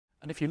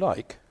And if you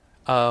like,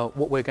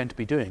 what we're going to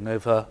be doing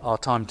over our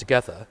time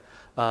together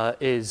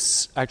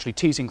is actually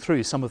teasing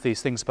through some of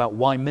these things about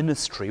why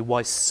ministry,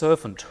 why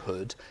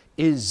servanthood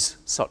is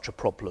such a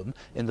problem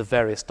in the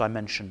various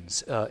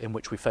dimensions in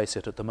which we face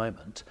it at the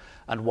moment,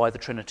 and why the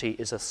Trinity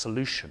is a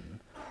solution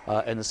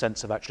in the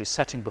sense of actually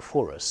setting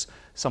before us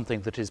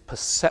something that is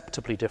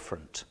perceptibly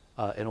different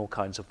in all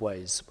kinds of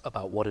ways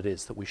about what it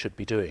is that we should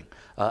be doing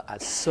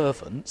as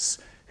servants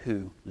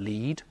who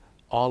lead,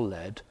 are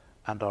led,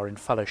 and are in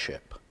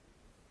fellowship.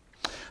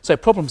 So,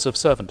 problems of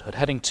servanthood,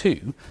 heading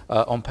 2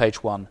 on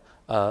page 1,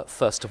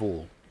 first of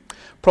all.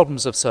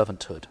 Problems of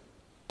servanthood.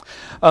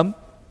 And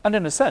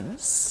in a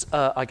sense,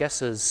 I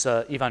guess as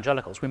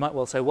evangelicals, we might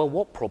well say, well,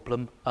 what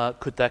problem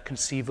could there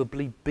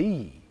conceivably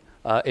be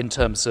in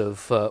terms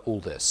of all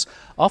this?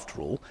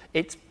 After all,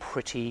 it's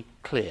pretty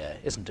clear,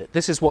 isn't it?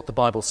 This is what the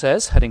Bible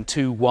says, heading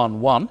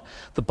 2:1:1.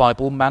 The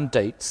Bible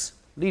mandates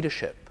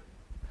leadership.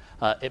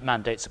 It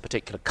mandates a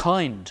particular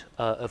kind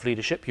of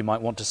leadership, you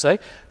might want to say.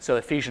 So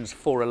Ephesians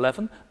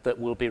 4:11, that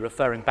we'll be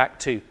referring back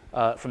to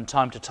from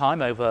time to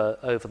time over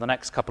the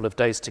next couple of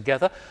days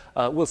together,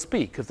 will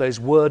speak of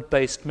those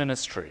word-based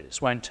ministries,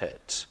 won't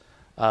it,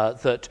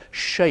 that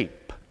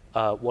shape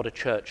what a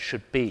church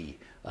should be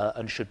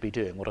and should be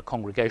doing, what a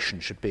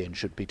congregation should be and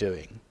should be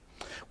doing.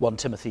 1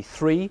 Timothy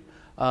 3,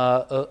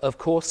 of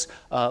course,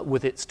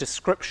 with its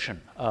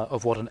description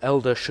of what an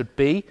elder should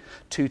be.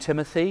 2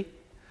 Timothy,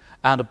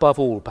 and above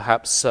all,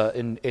 perhaps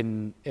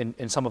in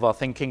some of our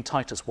thinking,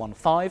 Titus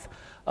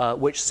 1:5,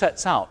 which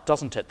sets out,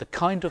 doesn't it, the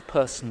kind of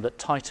person that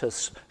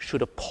Titus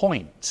should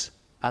appoint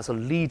as a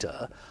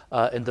leader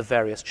in the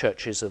various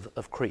churches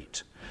of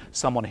Crete.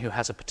 Someone who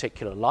has a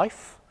particular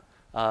life,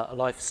 a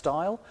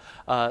lifestyle,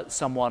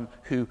 someone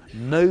who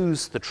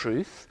knows the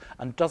truth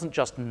and doesn't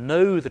just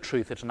know the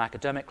truth at an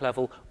academic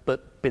level,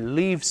 but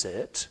believes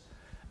it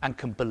and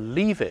can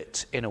believe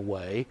it in a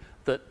way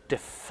that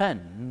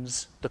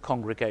defends the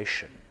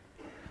congregation,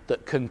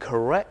 that can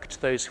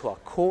correct those who are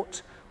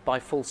caught by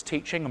false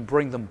teaching and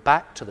bring them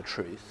back to the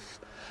truth,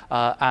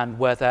 and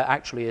where there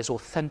actually is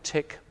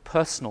authentic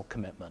personal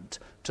commitment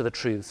to the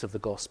truths of the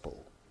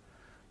gospel.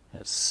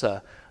 It's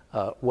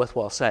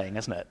worthwhile saying,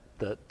 isn't it,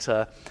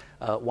 that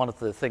one of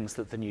the things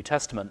that the New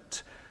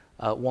Testament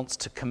wants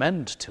to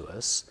commend to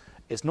us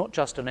is not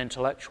just an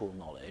intellectual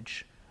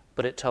knowledge,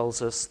 but it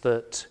tells us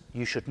that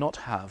you should not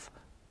have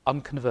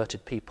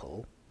unconverted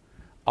people,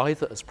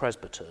 either as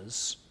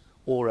presbyters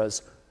or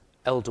as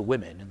elder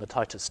women in the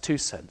Titus 2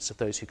 sense of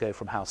those who go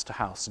from house to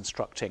house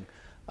instructing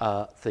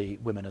the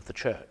women of the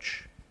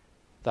church.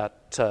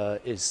 That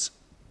is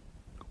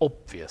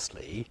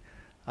obviously,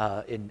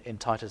 in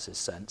Titus's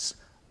sense,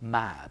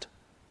 mad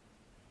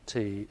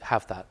to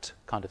have that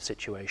kind of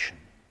situation.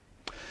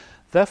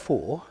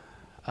 Therefore,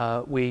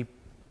 we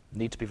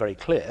need to be very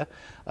clear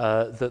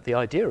that the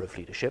idea of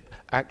leadership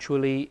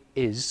actually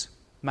is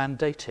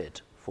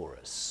mandated for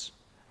us.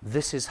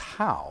 This is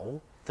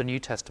how the New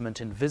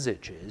Testament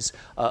envisages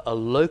a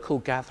local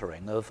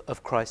gathering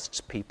of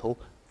Christ's people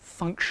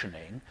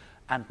functioning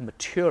and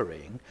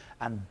maturing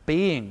and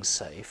being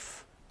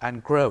safe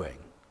and growing.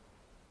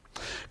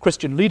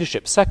 Christian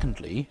leadership,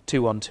 secondly,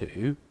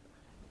 2:1:2,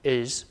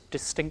 is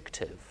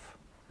distinctive.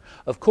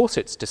 Of course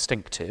it's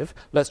distinctive.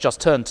 Let's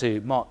just turn to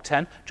Mark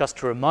 10, just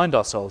to remind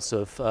ourselves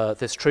of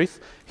this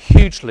truth,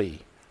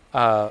 hugely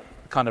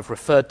kind of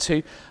referred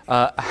to,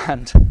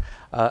 and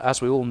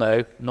as we all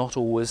know, not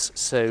always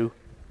so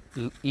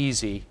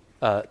easy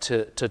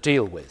to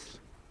deal with.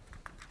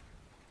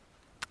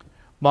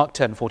 Mark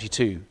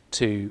 10:42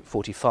 to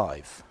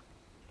 45.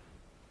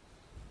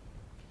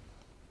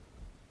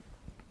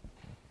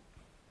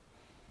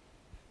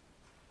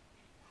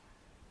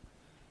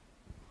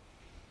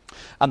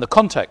 And the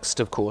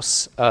context, of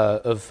course,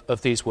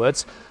 of these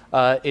words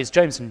is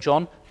James and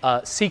John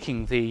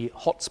seeking the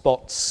hot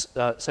spots,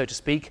 so to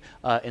speak,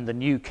 in the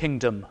new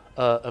kingdom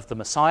of the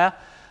Messiah.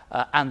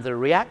 And the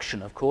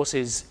reaction, of course,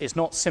 is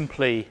not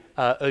simply,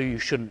 oh, you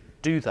shouldn't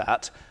do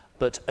that,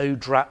 but oh,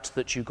 drat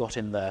that you got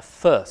in there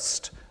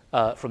first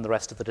from the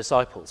rest of the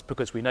disciples,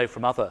 because we know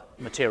from other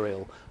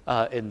material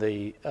in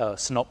the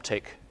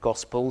synoptic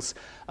Gospels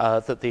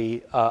that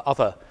the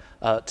other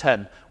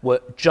 10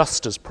 were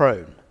just as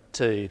prone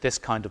to this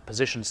kind of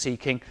position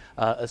seeking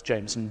as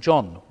James and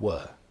John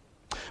were.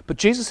 But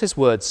Jesus'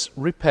 words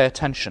repay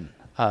attention,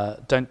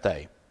 don't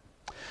they?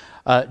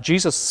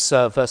 Jesus,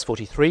 verse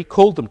 43,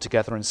 called them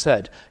together and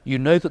said, "You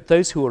know that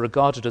those who are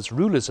regarded as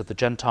rulers of the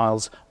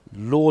Gentiles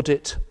lord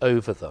it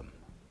over them."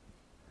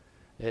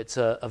 It's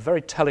a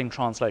very telling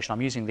translation.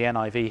 I'm using the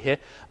NIV here,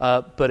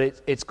 but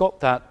it's got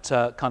that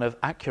kind of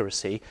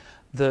accuracy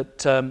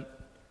that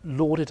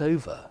lord it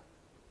over,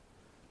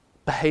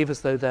 behave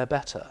as though they're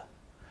better,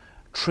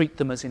 treat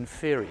them as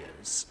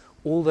inferiors,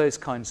 all those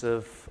kinds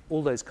of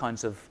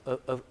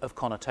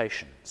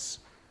connotations.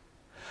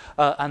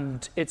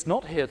 And it's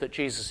not here that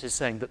Jesus is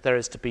saying that there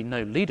is to be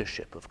no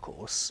leadership, of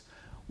course.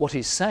 What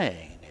he's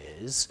saying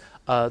is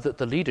that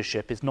the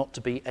leadership is not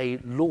to be a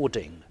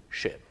lording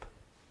ship,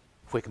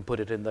 if we can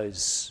put it in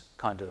those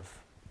kind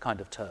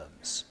of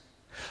terms.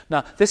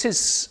 Now, this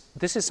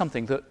is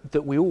something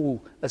that we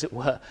all, as it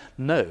were,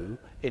 know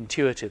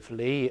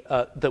intuitively,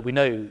 that we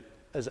know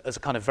as a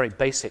kind of very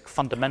basic,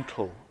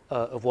 fundamental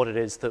of what it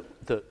is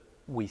that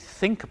we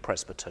think a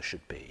presbyter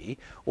should be,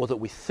 or that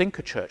we think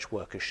a church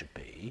worker should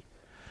be.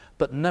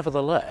 But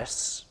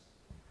nevertheless,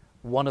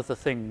 one of the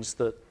things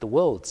that the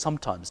world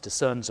sometimes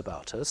discerns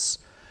about us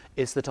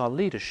is that our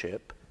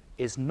leadership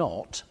is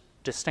not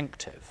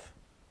distinctive.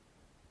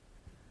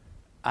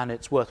 And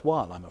it's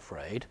worthwhile, I'm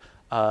afraid,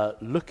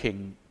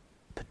 looking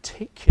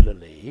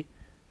particularly,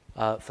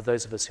 for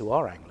those of us who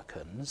are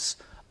Anglicans,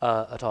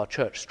 at our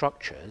church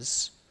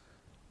structures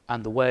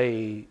and the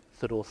way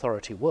that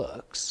authority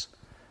works,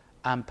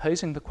 and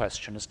posing the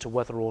question as to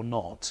whether or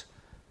not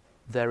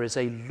there is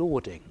a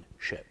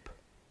lordingship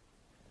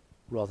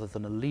rather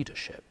than a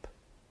leadership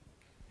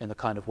in the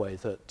kind of way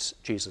that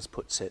Jesus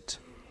puts it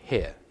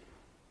here.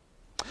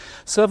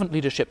 Servant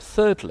leadership,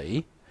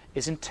 thirdly,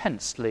 is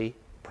intensely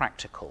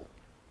practical.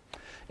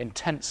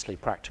 Intensely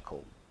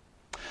practical.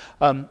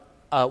 One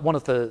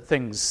of the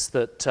things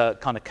that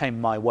kind of came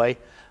my way,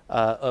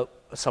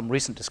 some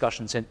recent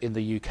discussions in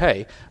the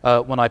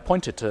UK, when I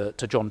pointed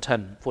to John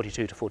 10,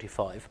 42 to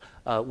 45,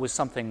 was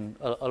something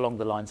along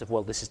the lines of,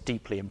 well, this is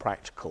deeply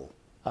impractical,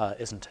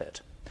 isn't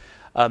it?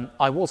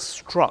 I was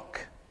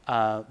struck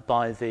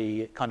by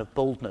the kind of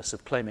boldness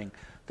of claiming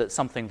that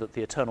something that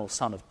the eternal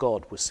Son of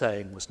God was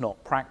saying was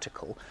not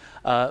practical.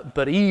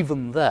 But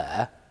even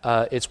there,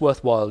 it's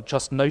worthwhile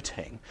just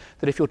noting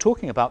that if you're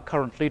talking about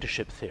current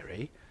leadership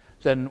theory,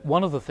 then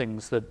one of the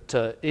things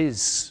that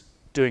is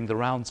doing the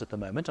rounds at the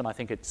moment, and I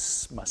think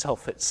it's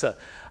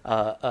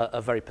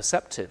a very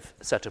perceptive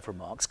set of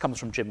remarks, comes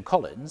from Jim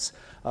Collins,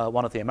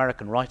 one of the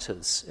American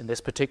writers in this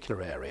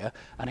particular area,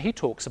 and he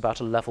talks about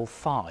a level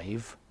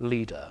 5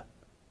 leader.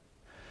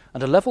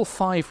 And a level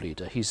 5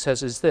 leader, he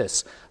says, is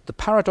this: the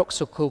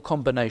paradoxical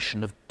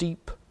combination of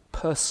deep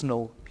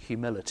personal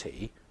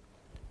humility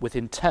with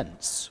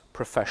intense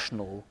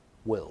professional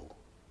will.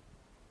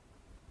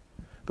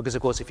 Because,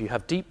 of course, if you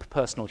have deep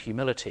personal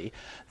humility,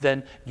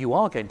 then you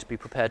are going to be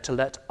prepared to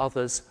let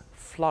others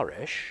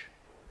flourish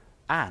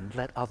and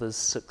let others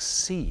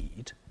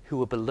succeed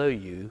who are below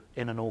you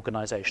in an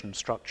organisation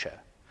structure.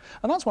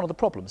 And that's one of the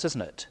problems,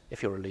 isn't it,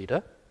 if you're a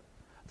leader?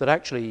 That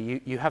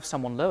actually you have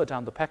someone lower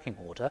down the pecking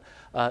order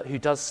who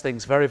does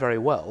things very, very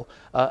well,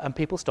 and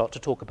people start to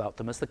talk about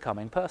them as the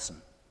coming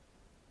person.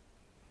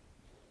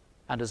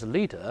 And as a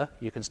leader,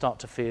 you can start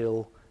to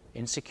feel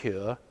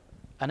insecure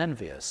and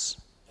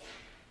envious.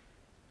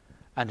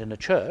 And in a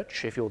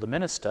church, if you're the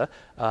minister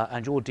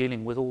and you're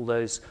dealing with all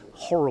those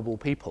horrible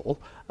people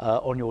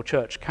on your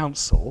church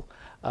council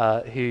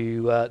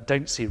who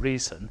don't see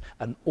reason,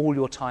 and all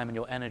your time and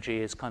your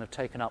energy is kind of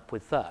taken up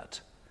with that,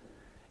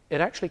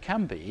 it actually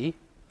can be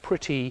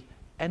pretty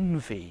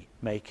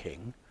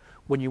envy-making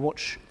when you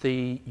watch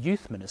the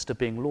youth minister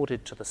being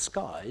lauded to the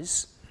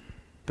skies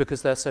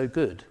because they're so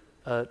good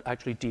at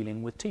actually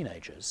dealing with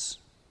teenagers.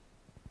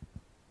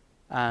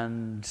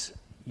 And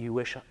you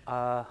wish,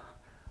 I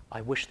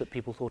wish that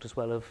people thought as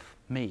well of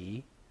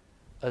me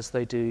as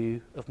they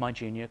do of my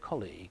junior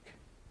colleague.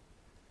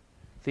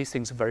 These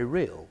things are very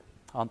real,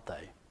 aren't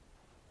they?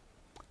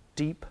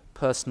 Deep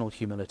personal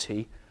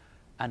humility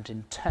and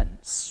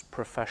intense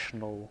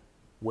professional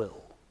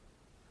will.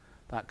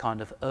 That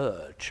kind of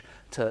urge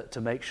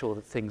to make sure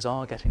that things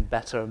are getting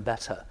better and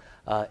better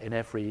in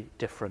every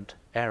different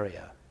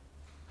area.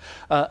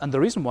 And the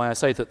reason why I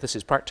say that this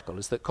is practical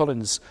is that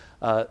Collins,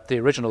 the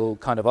original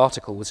kind of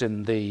article was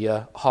in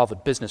the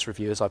Harvard Business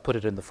Review, as I put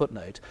it in the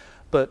footnote,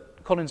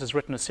 but Collins has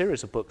written a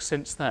series of books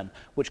since then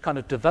which kind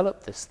of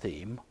develop this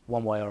theme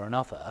one way or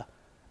another,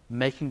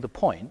 making the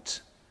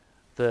point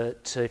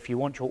that if you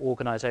want your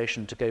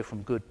organisation to go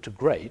from good to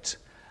great,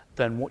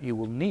 then what you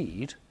will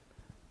need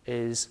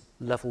is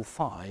level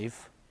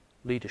 5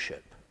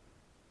 leadership.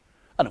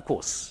 And of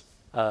course,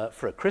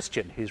 for a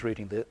Christian who's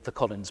reading the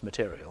Collins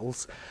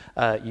materials,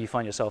 you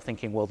find yourself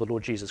thinking, well, the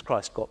Lord Jesus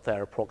Christ got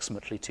there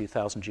approximately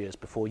 2,000 years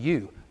before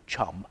you,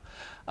 chum.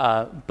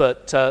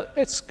 But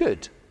it's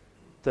good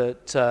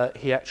that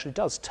he actually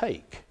does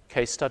take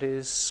case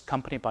studies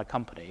company by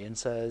company and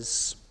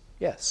says,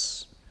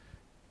 yes,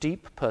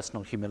 deep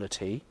personal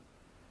humility,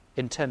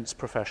 intense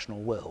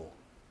professional will.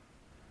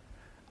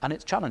 And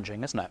it's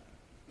challenging, isn't it?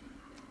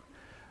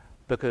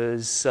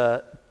 Because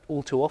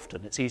all too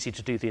often it's easy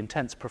to do the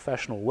intense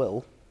professional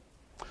will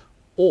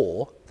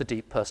or the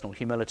deep personal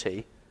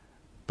humility,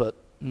 but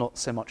not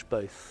so much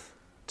both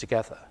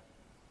together,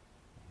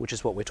 which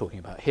is what we're talking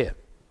about here.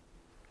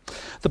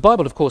 The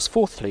Bible, of course,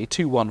 fourthly,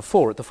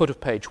 2:1-4 at the foot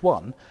of page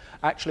 1,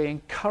 actually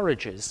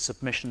encourages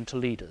submission to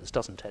leaders,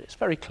 doesn't it? It's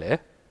very clear.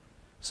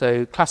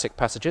 So classic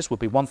passages would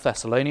be 1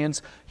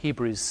 Thessalonians,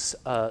 Hebrews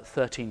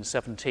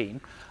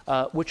 13:17,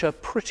 which are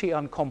pretty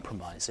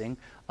uncompromising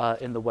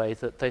in the way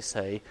that they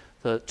say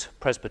that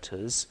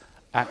presbyters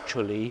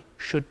actually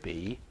should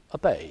be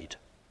obeyed.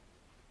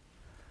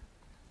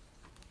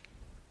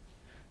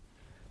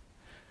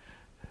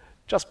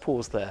 Just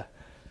pause there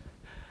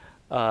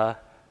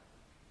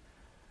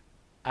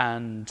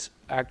and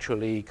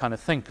actually kind of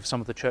think of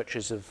some of the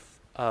churches of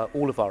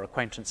all of our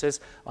acquaintances.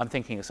 I'm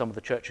thinking of some of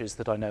the churches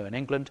that I know in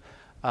England,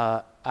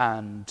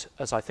 and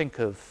as I think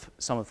of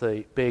some of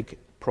the big,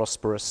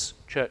 prosperous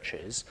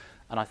churches,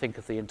 and I think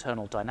of the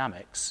internal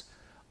dynamics,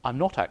 I'm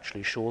not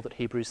actually sure that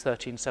Hebrews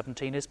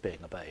 13:17 is being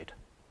obeyed.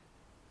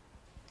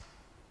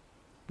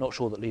 Not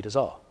sure that leaders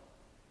are.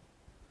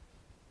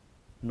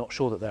 Not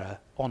sure that they're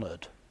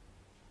honoured.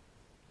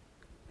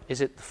 Is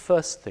it the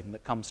first thing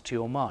that comes to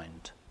your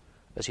mind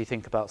as you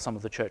think about some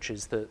of the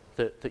churches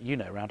that you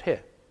know around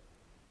here?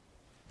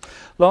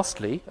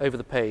 Lastly, over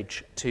the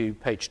page to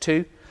page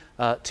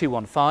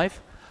 215,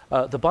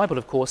 the Bible,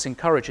 of course,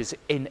 encourages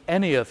in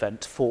any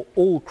event for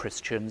all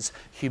Christians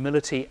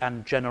humility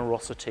and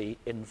generosity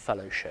in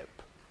fellowship.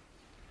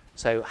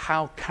 So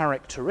how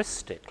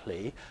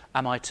characteristically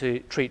am I to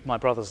treat my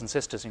brothers and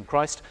sisters in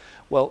Christ?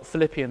 Well,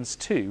 Philippians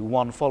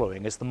 2:1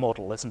 following is the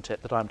model, isn't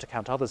it? That I am to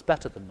count others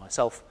better than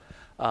myself,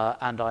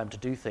 and I am to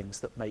do things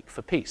that make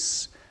for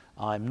peace.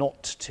 I'm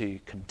not to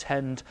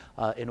contend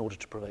in order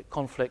to provoke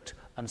conflict,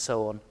 and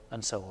so on,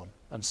 and so on,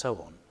 and so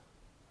on.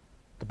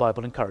 The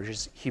Bible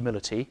encourages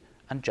humility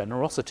and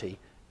generosity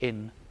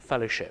in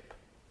fellowship.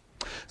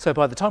 So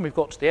by the time we've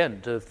got to the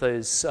end of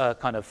those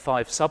kind of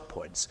 5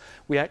 sub-points,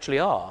 we actually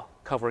are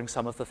covering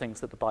some of the things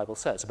that the Bible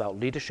says about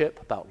leadership,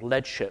 about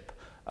leadship,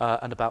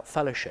 and about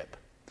fellowship.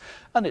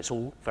 And it's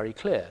all very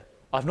clear.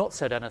 I've not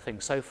said anything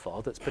so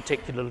far that's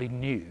particularly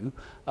new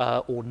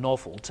or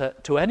novel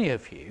to any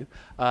of you,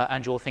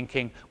 and you're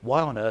thinking,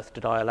 why on earth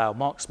did I allow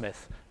Mark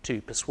Smith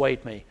to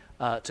persuade me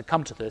to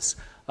come to this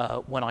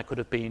when I could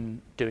have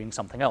been doing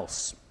something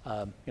else?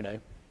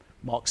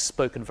 Mark's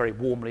spoken very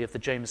warmly of the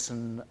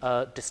Jameson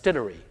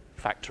distillery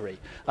factory.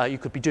 You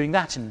could be doing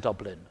that in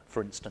Dublin,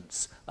 for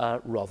instance,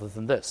 rather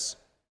than this.